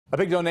A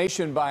big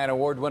donation by an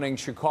award-winning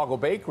Chicago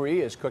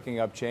bakery is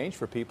cooking up change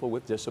for people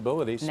with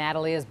disabilities.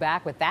 Natalie is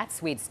back with that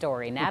sweet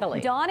story.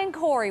 Natalie. Dawn and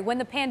Corey, when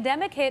the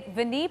pandemic hit,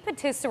 Vinny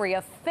Patisserie,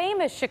 a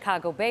famous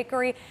Chicago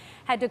bakery,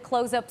 had to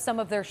close up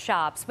some of their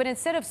shops. But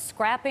instead of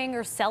scrapping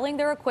or selling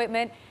their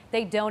equipment,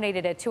 they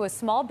donated it to a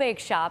small bake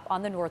shop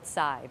on the north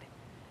side.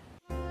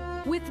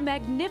 With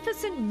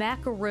magnificent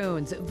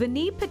macaroons,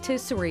 Vinny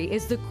Patisserie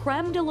is the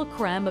creme de la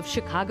creme of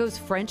Chicago's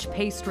French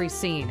pastry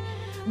scene.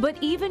 But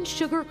even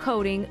sugar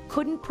coating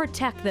couldn't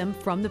protect them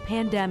from the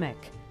pandemic.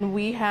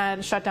 We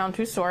had shut down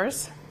 2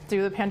 stores due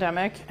to the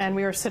pandemic, and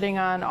we were sitting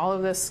on all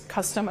of this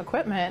custom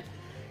equipment.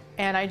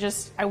 And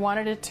I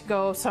wanted it to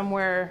go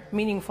somewhere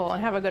meaningful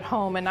and have a good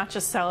home and not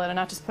just sell it and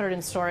not just put it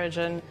in storage.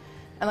 And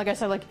like I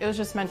said, it was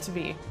just meant to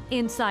be.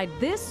 Inside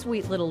this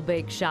sweet little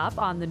bake shop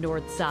on the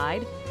north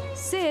side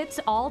sits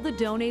all the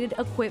donated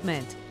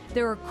equipment.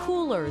 There are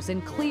coolers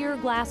and clear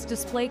glass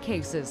display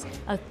cases,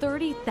 a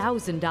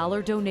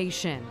 $30,000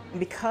 donation.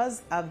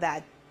 Because of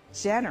that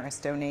generous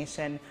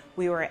donation,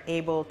 we were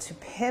able to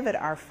pivot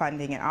our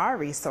funding and our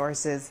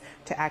resources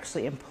to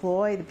actually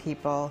employ the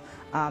people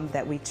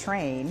that we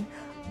train.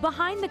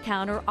 Behind the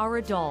counter are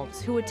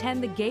adults who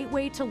attend the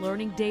Gateway to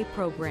Learning Day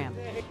program.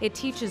 It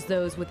teaches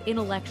those with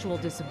intellectual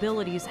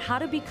disabilities how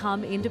to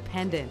become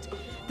independent.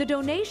 The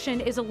donation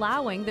is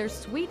allowing their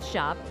sweet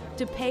shop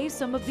to pay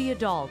some of the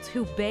adults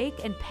who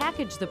bake and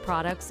package the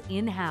products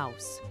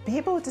in-house.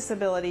 People with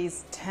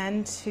disabilities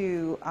tend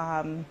to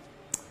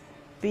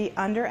be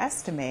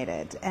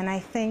underestimated, and I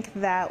think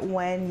that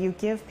when you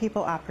give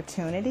people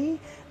opportunity,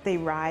 they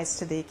rise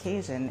to the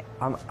occasion.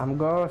 I'm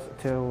going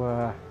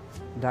to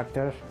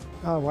doctor.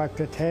 I'll wipe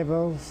the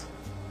tables,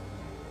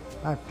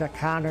 wipe the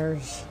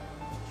counters,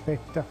 sweep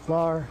the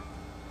floor,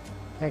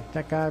 take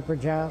the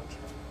garbage out.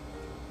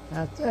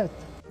 That's it.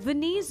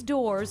 Vinny's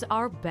doors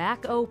are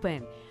back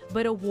open,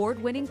 but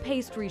award-winning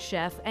pastry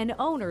chef and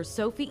owner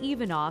Sophie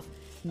Ivanoff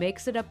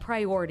makes it a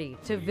priority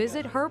to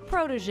visit her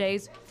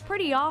protégés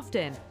pretty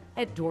often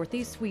at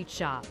Dorothy's Sweet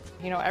Shop.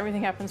 You know,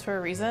 everything happens for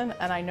a reason,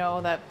 and I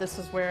know that this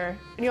is where,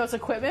 it's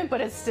equipment,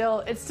 but it's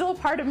still a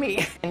part of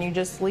me. And you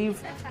just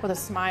leave with a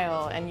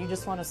smile, and you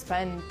just want to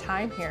spend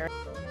time here.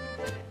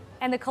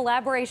 And the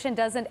collaboration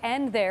doesn't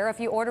end there. If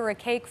you order a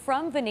cake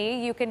from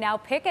Vinny, you can now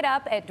pick it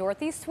up at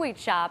Dorothy's Sweet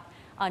Shop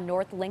on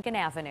North Lincoln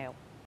Avenue.